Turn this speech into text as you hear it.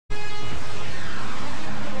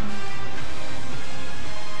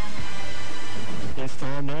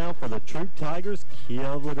now for the Troup Tigers Kia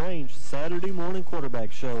of LaGrange Saturday morning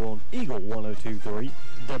quarterback show on Eagle 102.3,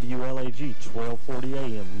 WLAG 1240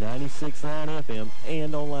 AM, 96.9 FM,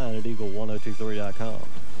 and online at eagle1023.com.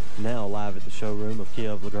 Now live at the showroom of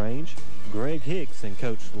Kia of LaGrange, Greg Hicks and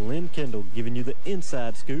Coach Lynn Kendall giving you the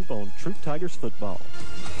inside scoop on Troup Tigers football.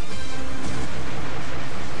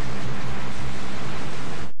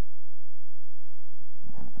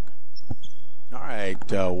 All right,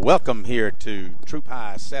 welcome here to Troup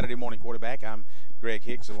High Saturday morning quarterback. I'm Greg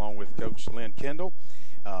Hicks along with Coach Lynn Kendall.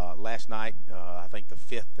 Last night, I think the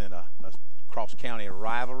fifth in a cross-county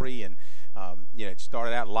rivalry, and it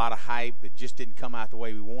started out a lot of hype. It just didn't come out the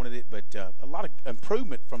way we wanted it, but a lot of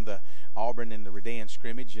improvement from the Auburn and the Redan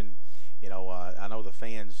scrimmage. And I know the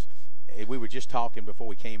fans. We were just talking before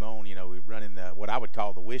we came on. We're running what I would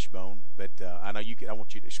call the wishbone, but I know I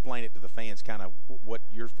want you to explain it to the fans, kind of what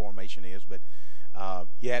your formation is. But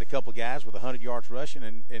you had a couple of guys with 100 yards rushing,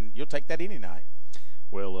 and you'll take that any night.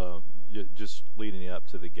 Well, just leading up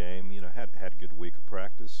to the game, had a good week of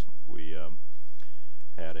practice. We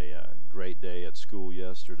had a great day at school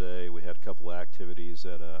yesterday. We had a couple of activities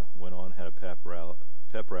that went on. Had a pep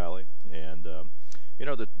rally, and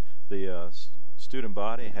the student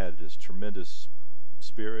body had this tremendous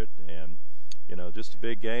spirit, and just a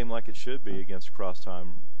big game like it should be against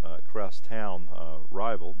crosstown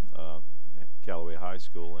rival Callaway High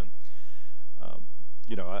School. And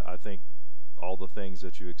I think all the things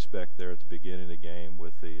that you expect there at the beginning of the game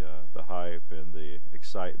with the hype and the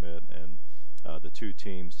excitement, and the two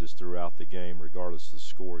teams just throughout the game, regardless of the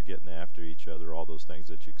score, getting after each other, all those things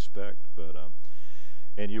that you expect. But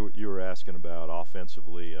and you were asking about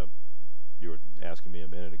offensively. You were asking me a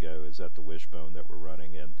minute ago, is that the wishbone that we're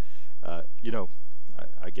running? And I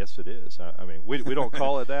guess it is. I mean, we don't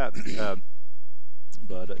call it that.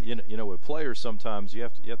 But with players, sometimes you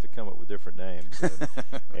have to come up with different names,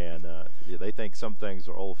 and they think some things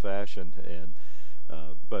are old-fashioned, and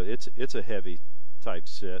but it's a heavy type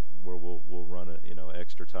set where we'll run a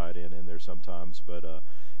extra tight end in there sometimes, but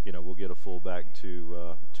we'll get a fullback, two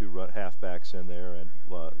halfbacks in there, and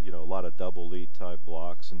a lot of double lead type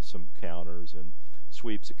blocks and some counters and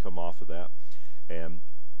sweeps that come off of that, and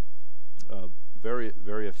very,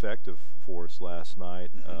 very effective for us last night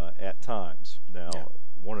at times. Now,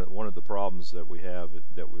 one of the problems that we have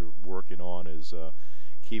that we're working on is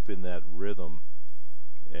keeping that rhythm,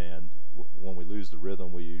 and when we lose the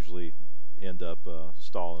rhythm, we usually end up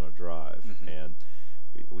stalling a drive. And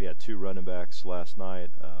we had two running backs last night.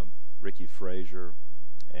 Ricky Frazier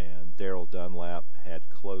and Daryl Dunlap had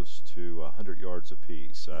close to 100 yards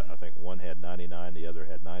apiece. I think one had 99, the other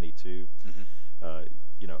had 92.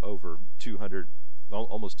 Over 200,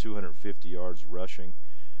 almost 250 yards rushing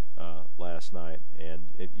last night. And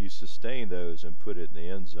if you sustain those and put it in the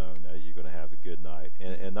end zone, you're going to have a good night.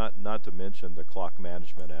 And not to mention the clock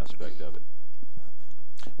management aspect of it.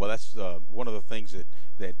 Well, that's one of the things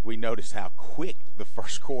that we noticed, how quick the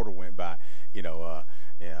first quarter went by.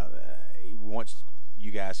 Once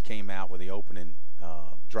you guys came out with the opening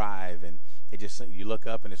drive, and you look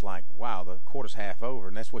up and it's like, wow, the quarter's half over,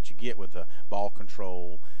 and that's what you get with the ball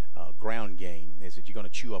control ground game, is that you're going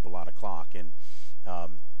to chew up a lot of clock. And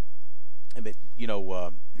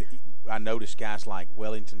I noticed guys like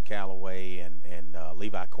Wellington Callaway and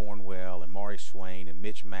Levi Cornwell and Maury Swain and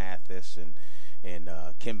Mitch Mathis and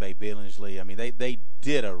Kimbe Billingsley. I mean, they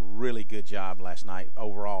did a really good job last night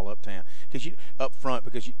overall uptown. Up front,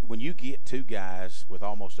 because when you get two guys with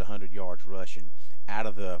almost 100 yards rushing out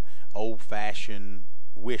of the old-fashioned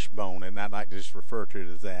wishbone, and I'd like to just refer to it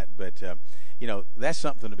as that, but that's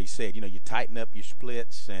something to be said. You tighten up your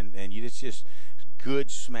splits, and it's just good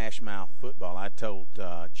smash-mouth football. I told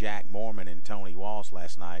Jack Mormon and Tony Walls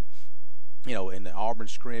last night, in the Auburn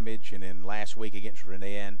scrimmage, and then last week against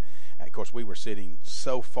Renan. Of course, we were sitting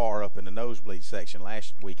so far up in the nosebleed section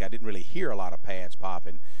last week, I didn't really hear a lot of pads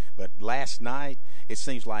popping. But last night, it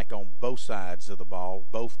seems like on both sides of the ball,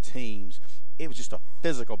 both teams, it was just a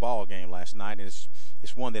physical ball game last night, and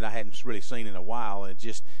it's one that I hadn't really seen in a while. And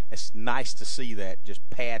it's nice to see that, just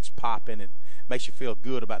pads popping. It makes you feel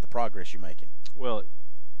good about the progress you're making. Well,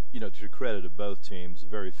 to credit of both teams,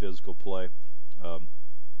 very physical play.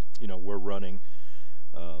 We're running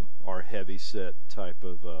our heavy set type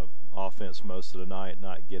of offense most of the night,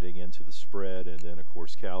 not getting into the spread, and then of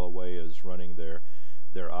course Callaway is running their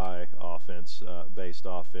eye offense, based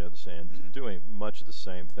offense, and doing much of the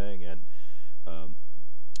same thing. And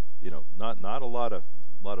not a lot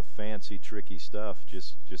of fancy tricky stuff,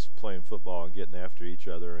 just playing football and getting after each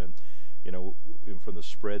other. And from the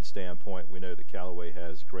spread standpoint, we know that Callaway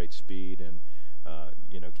has great speed and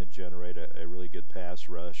can generate a really good pass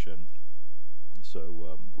rush. And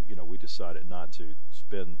So, we decided not to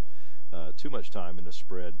spend too much time in the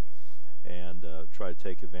spread and try to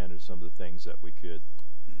take advantage of some of the things that we could.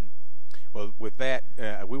 Mm-hmm. Well, with that,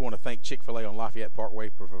 we want to thank Chick-fil-A on Lafayette Parkway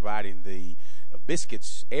for providing the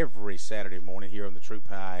biscuits every Saturday morning here on the Troup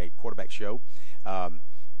High Quarterback Show.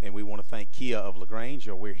 And we want to thank Kia of LaGrange.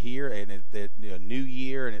 We're here, and new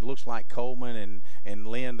year, and it looks like Coleman and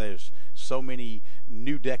Lynn, there's so many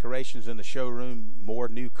new decorations in the showroom, more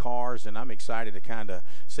new cars, and I'm excited to kind of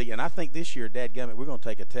see. And I think this year, dadgummit, we're going to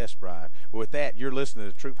take a test drive. With that, you're listening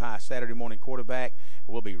to the Troup High Saturday Morning Quarterback.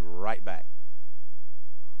 We'll be right back.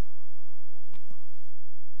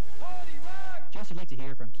 Jesse, I'd like to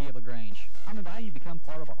hear from Kia of LaGrange. I'm inviting you to become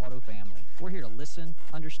part of our auto family. We're here to listen,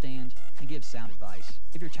 understand, and give sound advice.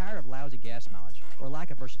 If you're tired of lousy gas mileage or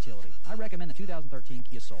lack of versatility, I recommend the 2013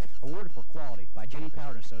 Kia Soul. Awarded for quality by J.D.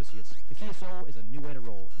 Power & Associates, the Kia Soul is a new way to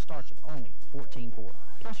roll. It starts at only $14,400.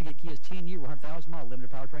 Plus, you get Kia's 10-year, 100,000-mile limited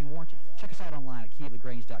powertrain warranty. Check us out online at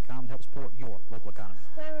KiaLaGrange.com and help support your local economy.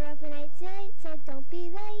 We're open 8 to 8, so don't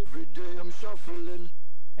be late. Every day I'm shuffling.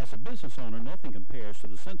 As a business owner, nothing compares to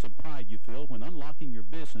the sense of pride you feel when unlocking your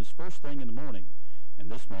business first thing in the morning. In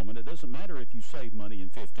this moment, it doesn't matter if you save money in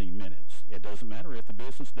 15 minutes. It doesn't matter if the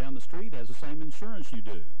business down the street has the same insurance you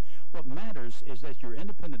do. What matters is that your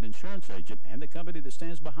independent insurance agent and the company that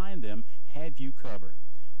stands behind them have you covered.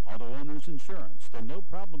 Auto Owners Insurance, the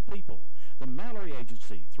no-problem people. The Mallory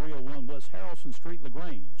Agency, 301 West Harrelson Street,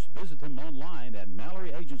 LaGrange. Visit them online at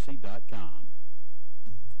MalloryAgency.com.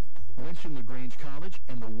 Mention LaGrange College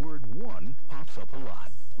and the word one pops up a lot.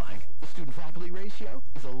 Like, the student-faculty ratio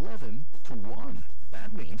is 11 to 1.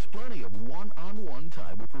 That means plenty of one-on-one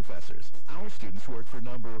time with professors. Our students work for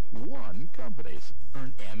number one companies,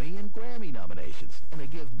 earn Emmy and Grammy nominations, and they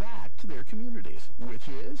give back to their communities, which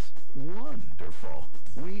is wonderful.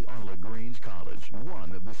 We are LaGrange College,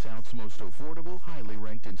 one of the South's most affordable, highly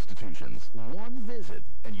ranked institutions. One visit,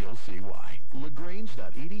 and you'll see why.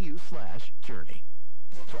 LaGrange.edu/journey.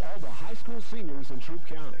 To all the high school seniors in Troup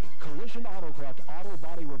County, Collision Autocraft Auto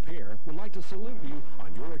Body Repair would like to salute you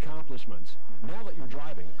on your accomplishments. Now that you're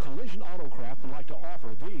driving, Collision Autocraft would like to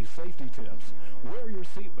offer these safety tips. Wear your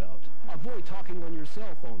seatbelt. Avoid talking on your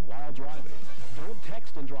cell phone while driving. Don't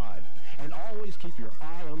text and drive. And always keep your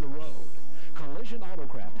eye on the road. Collision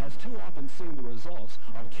Autocraft has too often seen the results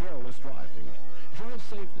of careless driving. Drive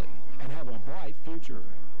safely and have a bright future.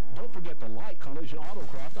 Don't forget to like Collision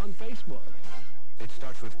Autocraft on Facebook. It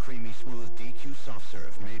starts with creamy, smooth DQ soft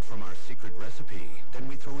serve made from our secret recipe. Then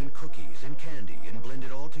we throw in cookies and candy and blend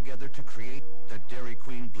it all together to create the Dairy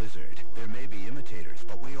Queen Blizzard. There may be imitators,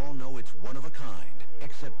 but we all know it's one of a kind.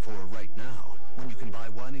 Except for right now, when you can buy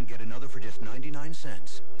one and get another for just 99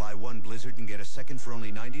 cents. Buy one Blizzard and get a second for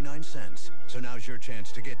only 99 cents. So now's your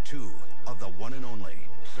chance to get two of the one and only.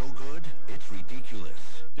 So good, it's ridiculous.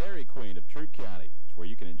 Dairy Queen of Troup County. It's where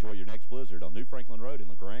you can enjoy your next Blizzard on New Franklin Road in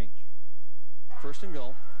LaGrange. First and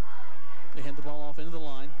goal. They hand the ball off into the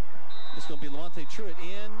line. It's going to be Lamonte Truitt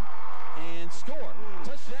in and score.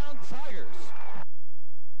 Touchdown, Tigers.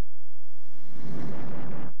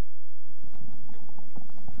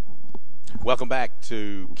 Welcome back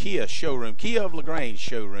to Kia Showroom, Kia of LaGrange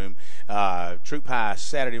Showroom, Troup High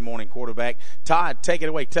Saturday Morning Quarterback. Todd, take it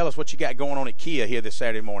away. Tell us what you got going on at Kia here this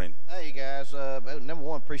Saturday morning. Hey, guys. Number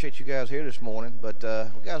one, appreciate you guys here this morning. But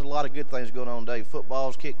we got a lot of good things going on today.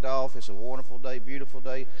 Football's kicked off. It's a wonderful day, beautiful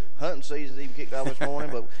day. Hunting season's even kicked off this morning.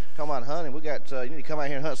 But talking about hunting, we got you need to come out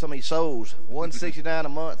here and hunt some of these soles. $169 a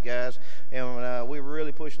month, guys. And we're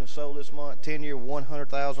really pushing the sole this month. 10-year,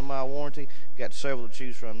 100,000-mile warranty. Got several to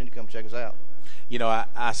choose from. You need to come check us out. You know,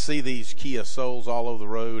 I see these Kia Souls all over the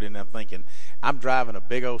road, and I'm thinking, I'm driving a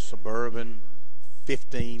big old Suburban,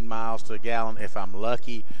 15 miles to a gallon if I'm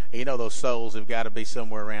lucky. And you know those Souls have got to be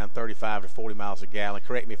somewhere around 35 to 40 miles a gallon.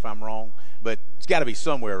 Correct me if I'm wrong, but it's got to be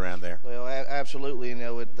somewhere around there. Well, absolutely. You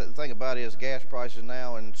know, the thing about it is gas prices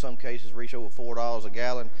now in some cases reach over $4 a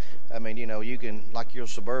gallon. I mean, you know, you can, like your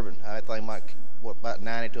Suburban, I think might about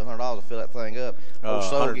 $90 to $100 to fill that thing up.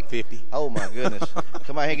 $150. Oh my goodness!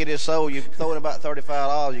 Come out here and get this sold. You throw in about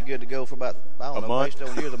 $35. You're good to go for about based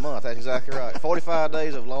on years a month. That's exactly right. 45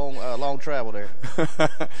 days of long travel there.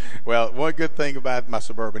 Well, one good thing about my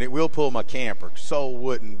Suburban, it will pull my camper. Soul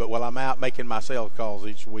wouldn't, but while I'm out making my sales calls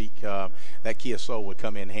each week, that Kia Soul would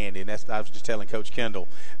come in handy. And I was just telling Coach Kendall,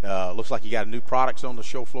 looks like you got new products on the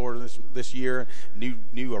show floor this year,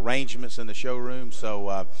 new arrangements in the showroom. So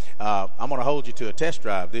I'm going to hold you to a test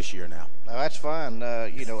drive this year now. That's fine.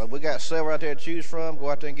 You know, we got several out there to choose from. Go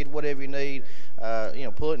out there and get whatever you need. You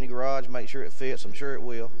know, pull it in your garage, make sure it fits. I'm sure it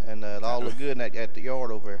will, and it'll all look good at the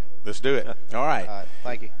yard over there. Let's do it. All right. All right.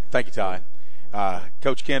 Thank you. Thank you, Todd.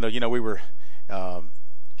 Coach Kendall, you know, we were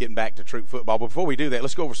getting back to Troup football. But before we do that,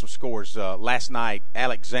 let's go over some scores. Last night,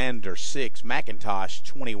 Alexander 6, McIntosh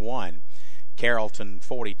 21, Carrollton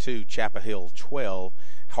 42, Chapel Hill 12,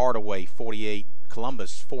 Hardaway 48,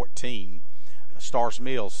 Columbus 14, Stars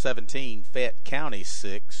Mills 17, Fayette County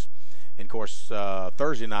 6. And, of course,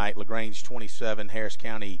 Thursday night, LaGrange 27, Harris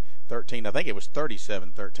County 13. I think it was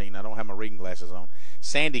 37-13. I don't have my reading glasses on.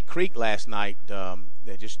 Sandy Creek last night,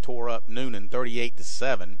 they just tore up Noonan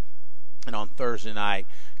 38-7. And on Thursday night,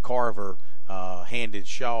 Carver handed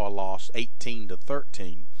Shaw a loss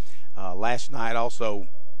 18-13. Last night also,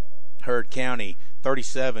 Heard County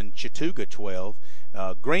 37, Chattooga 12.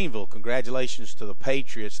 Greenville, congratulations to the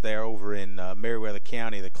Patriots there over in Meriwether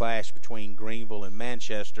County. The clash between Greenville and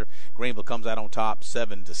Manchester. Greenville comes out on top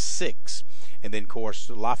 7-6. And then, of course,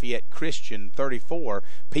 Lafayette Christian 34,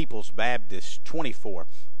 People's Baptist 24.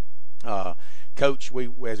 Coach,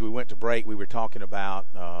 as we went to break, we were talking about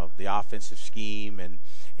the offensive scheme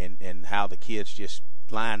and how the kids just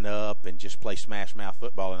line up and just play smash mouth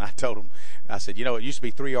football. And I told them, I said, you know, it used to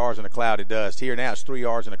be 3 yards in a cloud of dust. Here now it's 3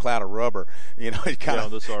 yards in a cloud of rubber. You know, it kind of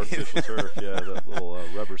on this artificial turf. Yeah, that little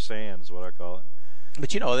rubber sand is what I call it.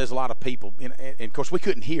 But you know, there's a lot of people, and of course we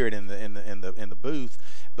couldn't hear it in the booth,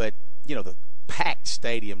 but you know, the packed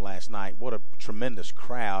stadium last night. What a tremendous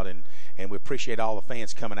crowd, and we appreciate all the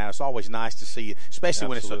fans coming out. It's always nice to see, especially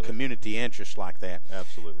when it's a community interest like that.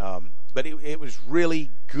 Absolutely. But it was really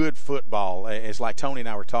good football. It's like Tony and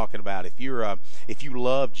I were talking about. If you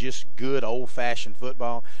love just good old-fashioned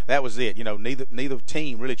football, that was it. You know, neither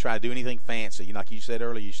team really tried to do anything fancy. You know, like you said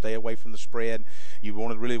earlier, you stay away from the spread. You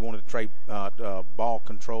really wanted to trade ball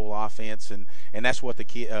control offense, and that's what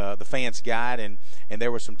the fans got. And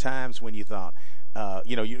there were some times when you thought,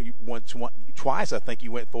 you know, you twice I think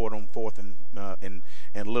you went for it on fourth and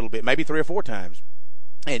a little bit, maybe 3 or 4 times.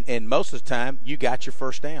 And most of the time, you got your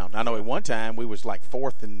first down. I know at one time we was like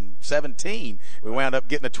 4th and 17. We wound up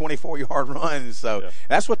getting a 24-yard run. So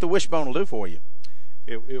that's what the wishbone will do for you.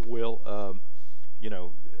 It will. You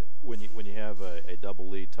know, when you have a double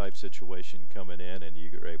lead type situation coming in, and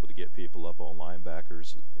you're able to get people up on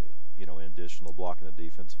linebackers, you know, in additional blocking the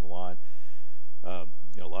defensive line.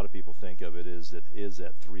 You know, a lot of people think of it as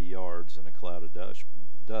at 3 yards in a cloud of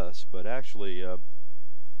dust, but actually.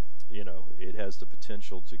 You know, it has the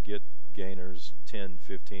potential to get gainers, 10,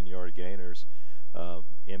 15-yard gainers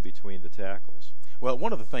in between the tackles. Well,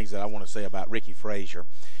 one of the things that I want to say about Ricky Frazier,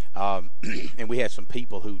 and we had some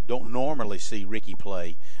people who don't normally see Ricky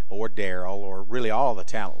play, or Darryl, or really all the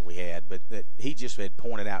talent we had, but that he just had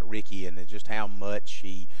pointed out Ricky and just how much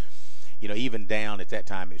he, you know, even down at that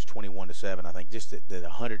time it was 21-7. I think just the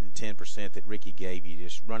 110% that Ricky gave you,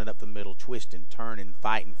 just running up the middle, twisting, turning,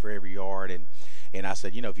 fighting for every yard. And I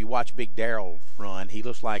said, you know, if you watch Big Darryl run, he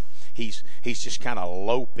looks like he's just kind of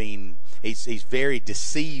loping. He's very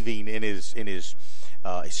deceiving in his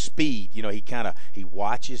speed. You know, he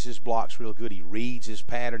watches his blocks real good. He reads his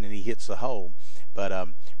pattern and he hits the hole. But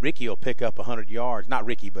Ricky will pick up 100 yards, not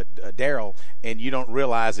Ricky, but Darryl, and you don't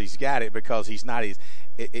realize he's got it because he's not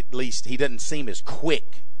at least he doesn't seem as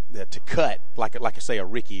quick to cut like I say a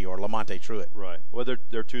Ricky or Lamonte Truitt. Right. Well,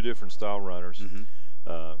 they're two different style runners,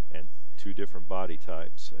 and two different body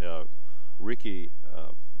types. Ricky,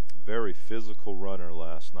 very physical runner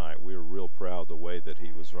last night. We were real proud the way that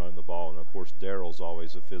he was running the ball, and of course Darryl's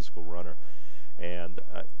always a physical runner. And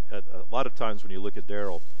a lot of times when you look at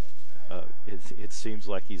Darryl, it seems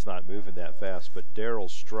like he's not moving that fast, but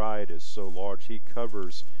Darryl's stride is so large. He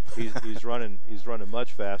covers. He's running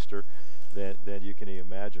much faster than you can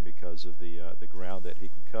imagine because of the ground that he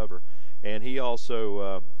can cover. And he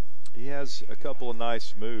also he has a couple of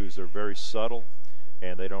nice moves. They're very subtle,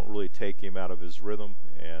 and they don't really take him out of his rhythm.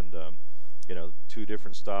 And you know, two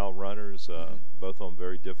different style runners, both of them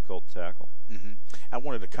very difficult to tackle. I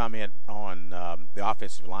wanted to comment on the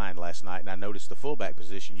offensive line last night, and I noticed the fullback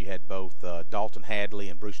position. You had both Dalton Hadley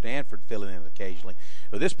and Bruce Danford filling in occasionally.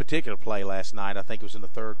 But this particular play last night, I think it was in the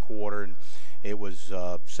third quarter, and it was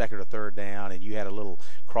second or third down, and you had a little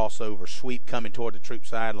crossover sweep coming toward the Troup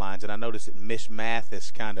sidelines, and I noticed that Miss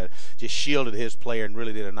Mathis kind of just shielded his player and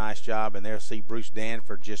really did a nice job, and there see Bruce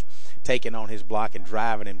Danford just taking on his block and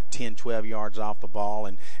driving him 10, 12 yards off the ball,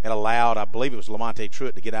 and it allowed, I believe it was Lamonte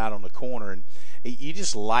Truitt, to get out on the corner, and you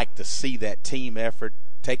just like to see that team effort,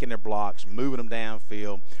 taking their blocks, moving them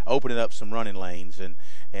downfield, opening up some running lanes, and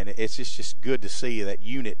it's just good to see that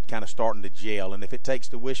unit kind of starting to gel. And if it takes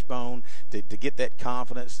the wishbone to get that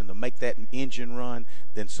confidence and to make that engine run,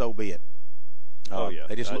 then so be it.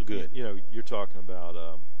 They just look good. You know, you're talking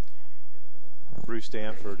about Bruce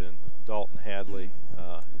Danford and Dalton Hadley,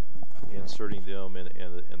 inserting them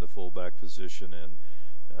in the fullback position, and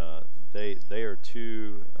they are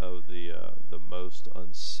two of the most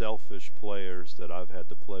unselfish players that I've had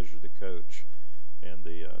the pleasure to coach in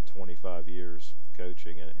the 25 years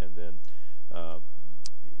coaching, and then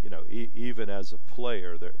even as a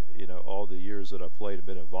player, all the years that I played and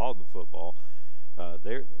been involved in football,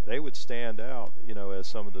 they would stand out, as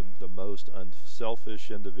some of the most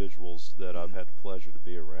unselfish individuals that I've had the pleasure to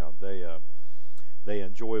be around. They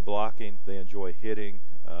enjoy blocking, they enjoy hitting.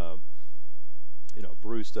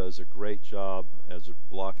 Bruce does a great job as a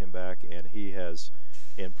blocking back, and he has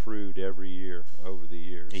improved every year over the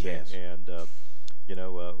years. He has. And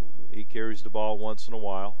he carries the ball once in a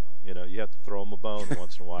while. You have to throw him a bone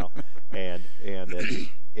once in a while, and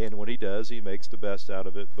when he does, he makes the best out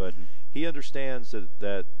of it. But he understands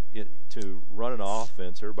that to run an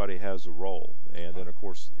offense, everybody has a role, and then of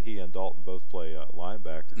course he and Dalton both play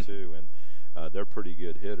linebacker too, and they're pretty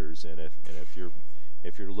good hitters. And if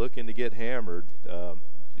you're looking to get hammered, and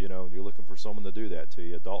you're looking for someone to do that to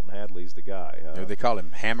you, Dalton Hadley's the guy. They call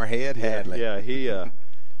him Hammerhead Hadley. Yeah,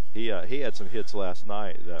 he had some hits last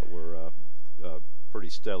night that were pretty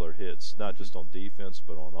stellar hits, not just on defense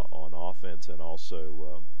but on offense, and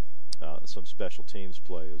also some special teams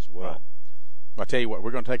play as well. Right. I'll tell you what,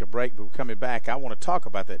 we're going to take a break, but we're coming back. I want to talk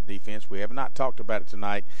about that defense. We have not talked about it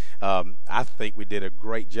tonight. I think we did a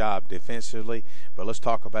great job defensively, but let's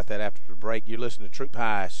talk about that after the break. You're listening to Troup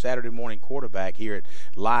High Saturday Morning Quarterback here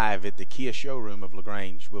live at the Kia showroom of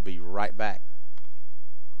LaGrange. We'll be right back.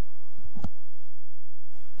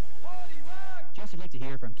 Jesse, I'd like to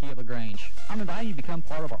hear from Kia of LaGrange. I'm inviting you to become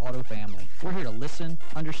part of our auto family. We're here to listen,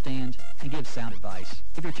 understand, and give sound advice.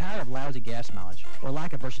 If you're tired of lousy gas mileage or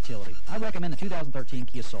lack of versatility, I recommend the 2013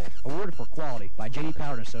 Kia Soul. Awarded for quality by J.D.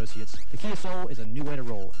 Power & Associates, the Kia Soul is a new way to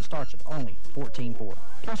roll and starts at only $14,400.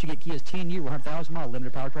 Plus, you get Kia's 10-year, 100,000-mile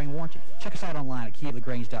limited powertrain warranty. Check us out online at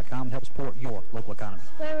KiaLaGrange.com and help support your local economy.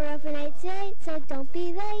 We're open 8 to 8, so don't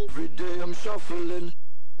be late. Every day I'm shuffling.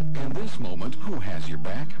 In this moment, who has your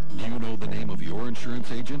back? Do you know the name of your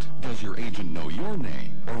insurance agent? Does your agent know your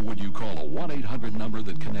name? Or would you call a 1-800 number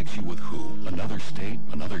that connects you with who? Another state?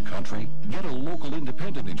 Another country? Get a local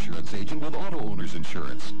independent insurance agent with auto owner's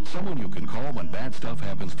insurance. Someone you can call when bad stuff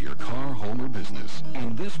happens to your car, home, or business.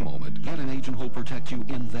 In this moment, get an agent who'll protect you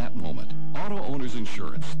in that moment. Auto owner's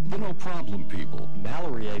insurance. The no problem people.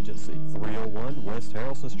 Mallory Agency, 301 West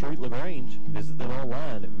Harrison Street, LaGrange. Visit them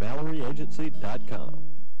online at MalloryAgency.com.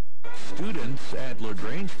 Students at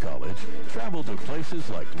LaGrange College travel to places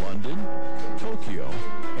like London, Tokyo,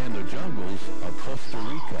 and the jungles of Costa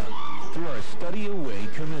Rica through our Study Away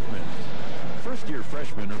commitment. First-year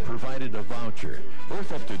freshmen are provided a voucher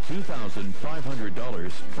worth up to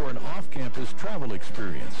 $2,500 for an off-campus travel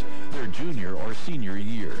experience their junior or senior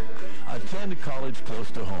year. Attend college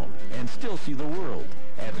close to home and still see the world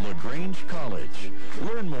at LaGrange College.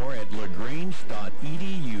 Learn more at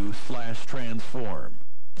lagrange.edu/transform.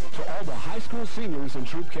 To all the high school seniors in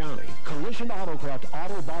Troup County, Collision Autocraft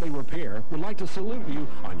Auto Body Repair would like to salute you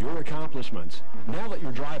on your accomplishments. Now that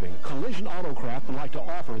you're driving, Collision Autocraft would like to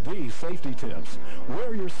offer these safety tips.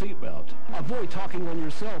 Wear your seatbelt. Avoid talking on your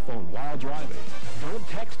cell phone while driving. Don't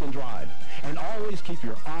text and drive. And always keep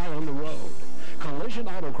your eye on the road. Collision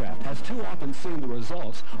Autocraft has too often seen the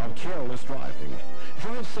results of careless driving.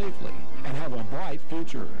 Drive safely and have a bright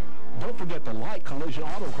future. Don't forget to like Collision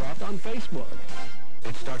Autocraft on Facebook.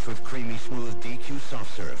 It starts with creamy, smooth DQ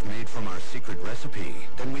soft serve made from our secret recipe.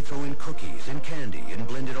 Then we throw in cookies and candy and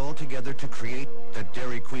blend it all together to create the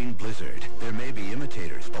Dairy Queen Blizzard. There may be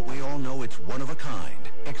imitators, but we all know it's one of a kind.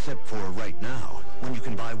 Except for right now, when you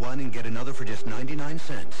can buy one and get another for just 99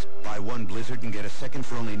 cents. Buy one Blizzard and get a second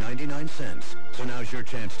for only 99 cents. So now's your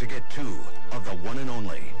chance to get two of the one and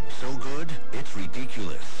only. So good, it's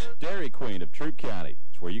ridiculous. Dairy Queen of Troup County.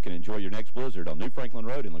 It's where you can enjoy your next Blizzard on New Franklin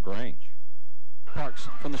Road in LaGrange.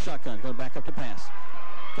 Parks from the shotgun, going to back up the pass.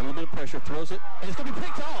 Got a little bit of pressure, throws it, and it's going to be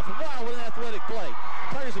picked off. Wow, what an athletic play.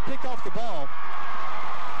 Tigers have picked off the ball.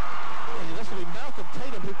 And that's going to be Malcolm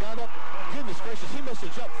Tatum, who got up. Goodness gracious, he must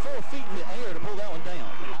have jumped 4 feet in the air to pull that one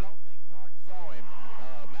down. I don't think Parks saw him.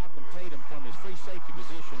 Malcolm Tatum from his free safety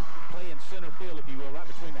position, playing center field, if you will, right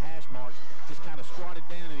between the hash marks, just kind of squatted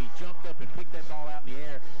down, and he jumped up and picked that ball out in the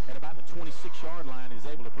air at about the 26-yard line and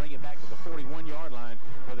is able to bring it back to the 41-yard line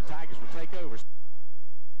where the Tigers will take over.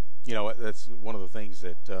 You know, that's one of the things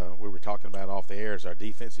that we were talking about off the air is our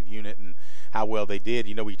defensive unit and how well they did.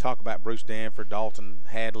 You know, we talk about Bruce Danford, Dalton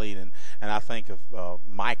Hadley, and I think of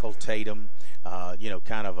Michael Tatum, you know,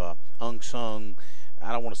 kind of a unsung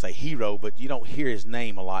I don't want to say hero, but you don't hear his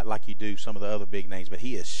name a lot like you do some of the other big names. But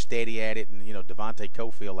he is steady at it. And Devontae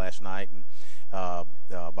Cofield last night, and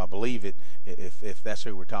I believe if that's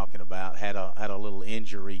who we're talking about, had a little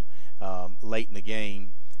injury late in the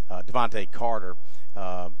game. Devontae Carter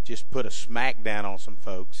just put a smack down on some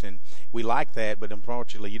folks, and we like that. But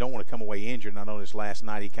unfortunately, you don't want to come away injured. And I noticed last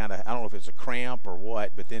night I don't know if it's a cramp or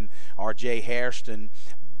what, but then R.J. Hairston.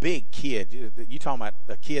 Big kid. You talking about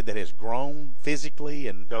a kid that has grown physically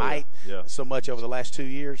and height so much over the last 2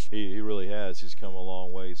 years? He really has. He's come a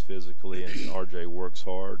long ways physically, and RJ works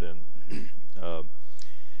hard. And got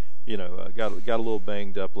a little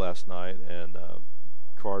banged up last night, and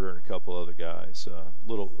Carter and a couple other guys,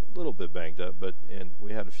 little bit banged up, and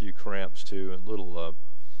we had a few cramps too, and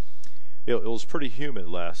It was pretty humid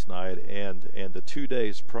last night, and the 2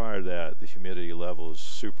 days prior to that, the humidity level was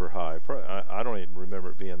super high. I don't even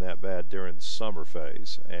remember it being that bad during the summer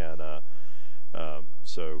phase, and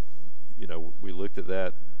so we looked at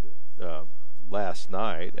that last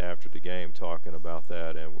night after the game, talking about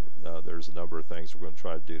that, and there's a number of things we're going to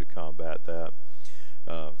try to do to combat that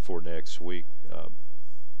for next week.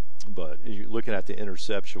 But you're looking at the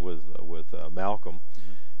interception with Malcolm.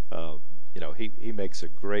 He makes a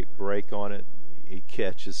great break on it. He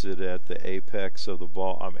catches it at the apex of the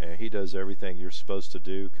ball. I mean, he does everything you're supposed to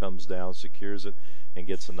do, comes down, secures it, and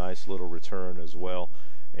gets a nice little return as well.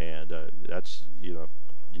 And that's, you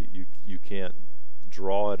can't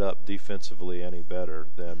draw it up defensively any better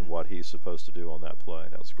than what he's supposed to do on that play.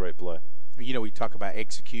 That was a great play. We talk about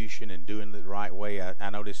execution and doing it the right way. I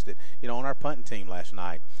noticed that, on our punting team last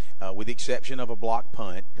night, with the exception of a block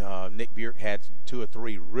punt, Nick Bjork had 2 or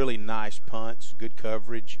 3 really nice punts, good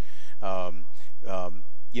coverage. And on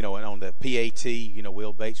the PAT,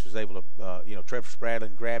 Will Bates was able to, Trevor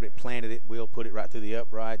Spradlin grabbed it, planted it, Will put it right through the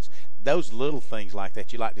uprights. Those little things like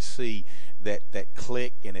that, you like to see that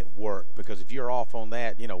click and it work, because if you're off on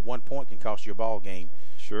that, 1 point can cost you a ball game.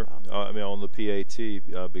 Sure. On the PAT,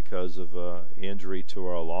 because of injury to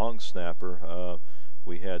our long snapper,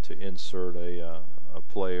 we had to insert a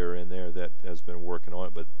player in there that has been working on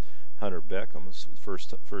it. But Hunter Beckham,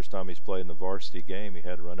 first time he's played in the varsity game, he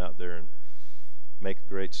had to run out there and make a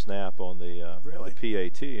great snap on the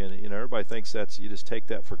PAT. And everybody thinks you just take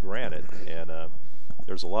that for granted. And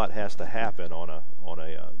there's a lot has to happen on a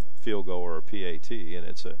field goal or a PAT, and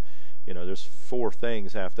it's there's 4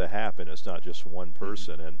 things have to happen. It's not just one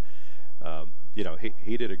person, and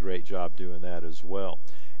he did a great job doing that as well.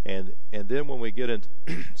 And then when we get in,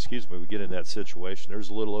 we get in that situation. There's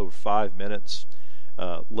a little over 5 minutes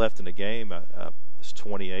left in the game. It's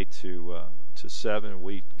 28-7.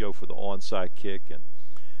 We go for the onside kick, and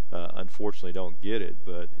unfortunately don't get it.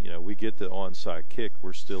 But we get the onside kick.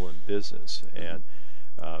 We're still in business, and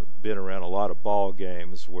been around a lot of ball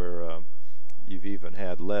games where. You've even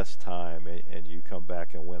had less time, and you come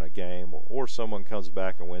back and win a game, or someone comes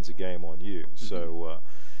back and wins a game on you. Mm-hmm. So,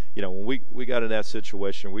 when we got in that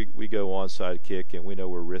situation, we go onside kick, and we know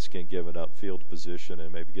we're risking giving up field position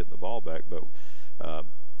and maybe getting the ball back. But,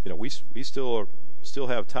 we still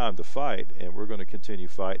have time to fight, and we're going to continue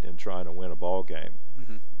fighting and trying to win a ball game.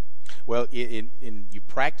 Mm-hmm. Well, you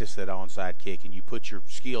practice that onside kick, and you put your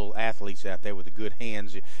skilled athletes out there with the good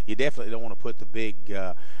hands. You definitely don't want to put the big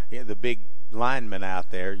lineman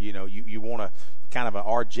out there. You want a kind of an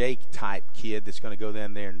RJ type kid that's going to go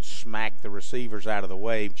down there and smack the receivers out of the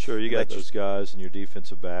way. Sure, you got those guys and your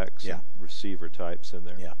defensive backs, and receiver types in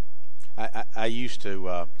there. Yeah, I used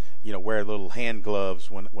to wear little hand gloves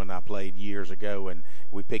when I played years ago, and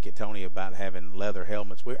we pick at Tony about having leather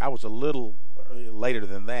helmets. I was a little later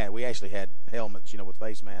than that. We actually had helmets, with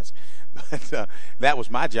face masks, but that was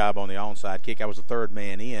my job on the onside kick. I was the third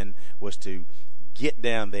man in, was to get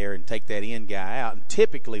down there and take that end guy out. And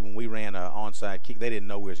typically when we ran an onside kick, they didn't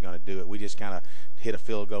know we was going to do it. We just kind of hit a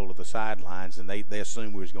field goal to the sidelines, and they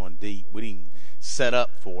assumed we was going deep. We didn't set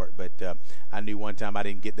up for it, but I knew one time I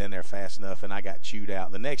didn't get down there fast enough, and I got chewed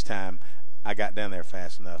out. The next time I got down there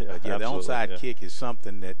fast enough. Yeah, but, the onside kick is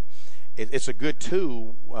something that it's a good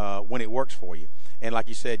tool when it works for you. And like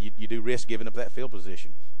you said, you do risk giving up that field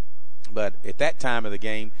position. But at that time of the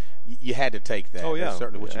game, you had to take that. Oh, yeah. That's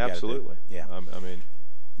certainly what you got to do. Yeah. I mean,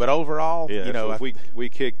 but overall, if we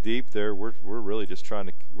kick deep there, we're really just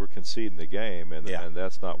we're conceding the game, and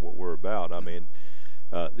that's not what we're about. I mean,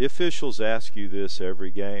 the officials ask you this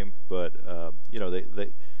every game, but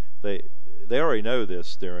they already know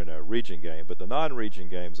this during a region game. But the non-region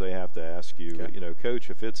games, they have to ask you, Coach,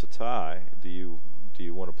 if it's a tie, do you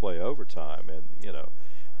want to play overtime?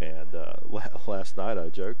 And last night I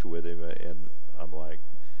joked with him, and I'm like,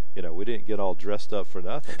 we didn't get all dressed up for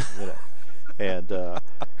nothing, And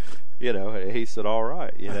you know, he said, all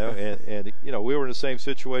right, you know, and you know, we were in the same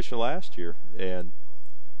situation last year, and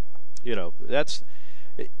you know, that's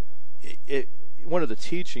it. One of the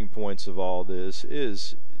teaching points of all this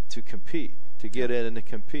is to compete, to get in and to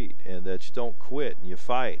compete, and that you don't quit and you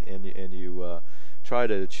fight and you try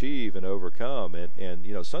to achieve and overcome, and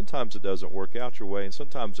you know, sometimes it doesn't work out your way, and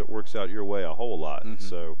sometimes it works out your way a whole lot. Mm-hmm.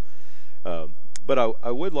 So, but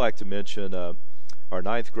I would like to mention our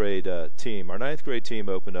ninth grade team. Our ninth grade team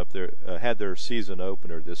opened up had their season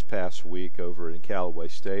opener this past week over in Callaway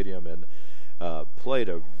Stadium, and played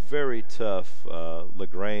a very tough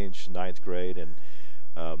LaGrange ninth grade, and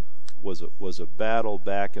was a battle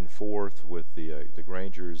back and forth with the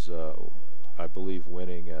Grangers. I believe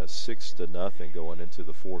winning 6-0 going into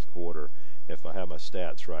the fourth quarter, if I have my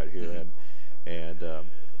stats right here. Mm-hmm. and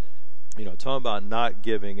you know, talking about not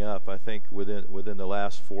giving up, I think within the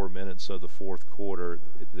last 4 minutes of the fourth quarter,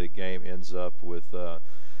 the game ends up with the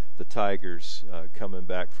Tigers coming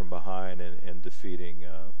back from behind and defeating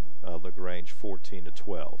LaGrange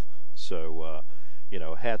 14-12. So you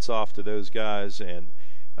know, hats off to those guys, and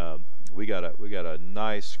we got a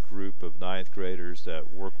nice group of ninth graders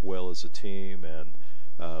that work well as a team, and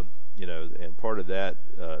you know, and part of that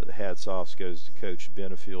hats off goes to Coach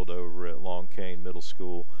Benefield over at Long Cane Middle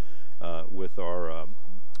School with our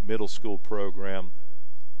middle school program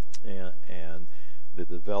and the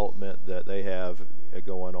development that they have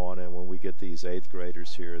going on. And when we get these eighth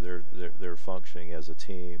graders here, they're functioning as a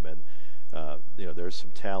team, and you know, there's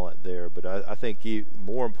some talent there. But I think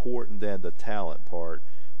more important than the talent part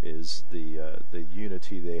is the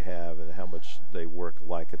unity they have and how much they work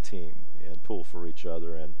like a team and pull for each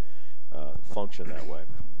other and function that way.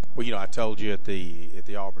 Well, you know, I told you at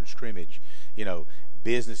the Auburn scrimmage, you know,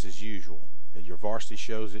 business as usual. Your varsity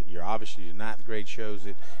shows it. Your ninth grade shows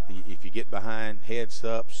it. If you get behind, heads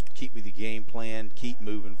up, keep with the game plan, keep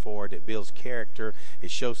moving forward. It builds character.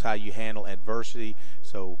 It shows how you handle adversity.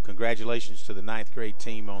 So congratulations to the ninth grade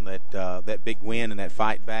team on that big win and that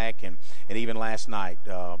fight back. And even last night,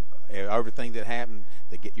 everything that happened,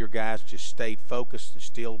 your guys just stayed focused and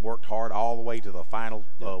still worked hard all the way to the final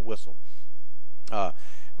whistle.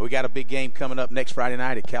 We got a big game coming up next Friday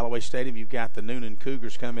night at Callaway Stadium. You've got the Noonan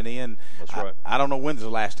Cougars coming in. That's right. I don't know when's the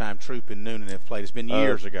last time Troup and Noonan have played. It's been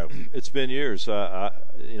years ago. It's been years. You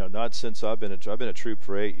know, not since I've been at Troup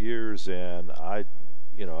for 8 years, and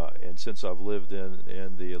and since I've lived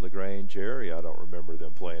in the LaGrange area, I don't remember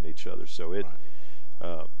them playing each other. So it,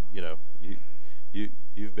 right. You know,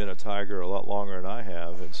 you've been a Tiger a lot longer than I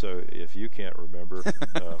have, and so if you can't remember,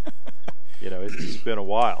 you know, it's been a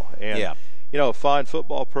while. And yeah. You know, a fine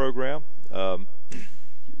football program.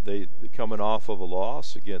 They're coming off of a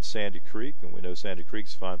loss against Sandy Creek, and we know Sandy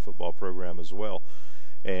Creek's a fine football program as well.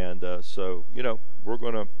 And so, you know,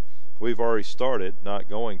 we've already started, not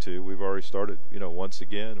going to. We've already started, you know, once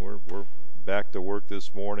again. We're back to work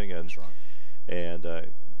this morning, and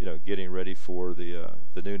you know, getting ready for the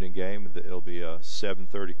Noonan game. It'll be a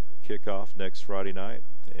 7:30 kickoff next Friday night,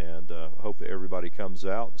 and hope everybody comes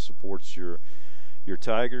out and supports your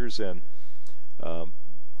Tigers, and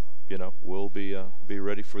you know, we'll be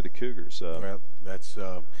ready for the Cougars. Well, that's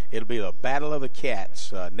it'll be the Battle of the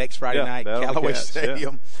Cats next Friday night, Callaway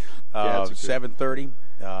Stadium, 7:30.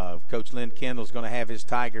 Coach Lynn Kendall's going to have his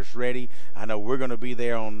Tigers ready. I know we're going to be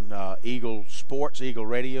there on Eagle Sports, Eagle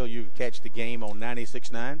Radio. You can catch the game on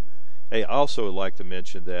 96.9. Hey, I also would like to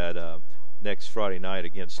mention that next Friday night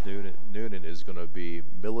against Noonan is going to be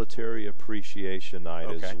Military Appreciation Night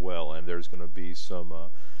as well, and there's going to be some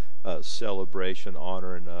celebration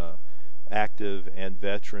honoring active and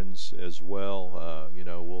veterans as well. You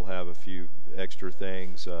know, we'll have a few extra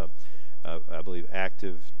things. I believe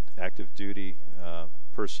active duty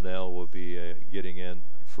personnel will be getting in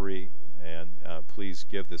free, and please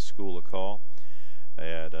give the school a call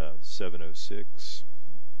at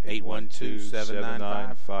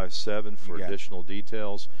 706-812-7957 for additional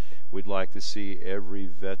details. We'd like to see every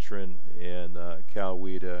veteran in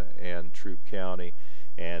Coweta and Troup County,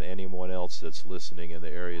 and anyone else that's listening in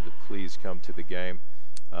the area, to please come to the game,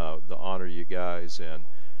 to honor you guys. And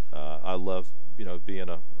I love, you know, being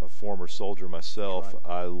a former soldier myself. Right.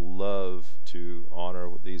 I love to honor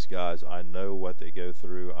these guys. I know what they go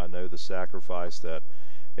through. I know the sacrifice that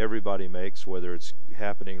everybody makes, whether it's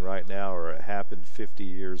happening right now or it happened 50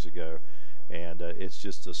 years ago. And it's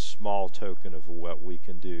just a small token of what we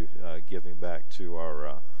can do, giving back to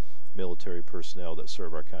our military personnel that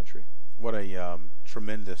serve our country. What a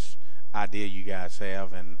tremendous idea you guys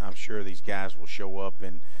have, and I'm sure these guys will show up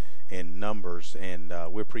and in numbers, and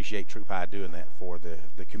we appreciate Troup High doing that for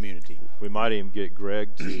the community. We might even get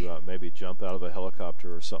Greg to maybe jump out of a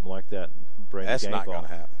helicopter or something like that and bring That's the game not ball. going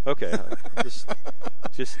to happen. Okay,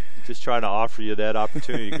 just trying to offer you that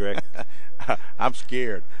opportunity, Greg. I'm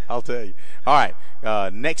scared, I'll tell you. All right,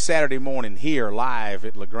 next Saturday morning here live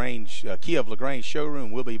at LaGrange, Kia of LaGrange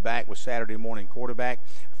showroom, we'll be back with Saturday morning quarterback.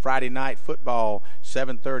 Friday night football,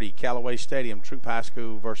 7:30, Callaway Stadium, Troup High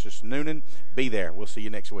School versus Noonan. Be there. We'll see you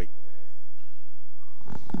next week.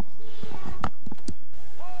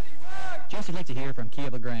 Jesse, like to hear from Kia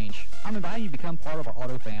of LaGrange. I'm inviting you to become part of our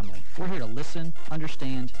auto family. We're here to listen,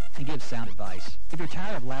 understand, and give sound advice. If you're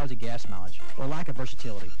tired of lousy gas mileage or lack of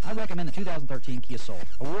versatility, I recommend the 2013 Kia Soul.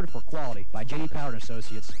 Awarded for quality by J.D. Power &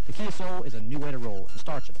 Associates, the Kia Soul is a new way to roll and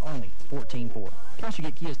starts at only $14,400. Plus, you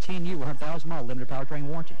get Kia's 10-year, 100,000-mile limited powertrain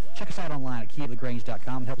warranty. Check us out online at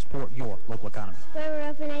KiaofLaGrange.com and help support your local economy. We're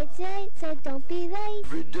open 8 to 8, so don't be late.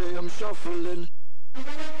 Every day I'm shuffling.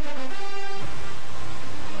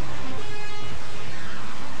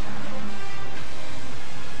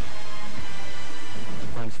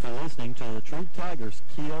 Thanks for listening to the Troup Tigers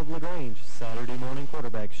Kia of LaGrange Saturday morning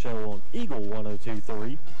quarterback show on Eagle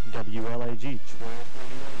 102.3, WLAG 1248,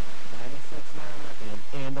 96.9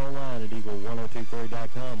 FM, and online at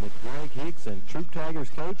eagle1023.com with Greg Hicks and Troup Tigers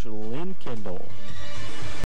coach Lynn Kendall.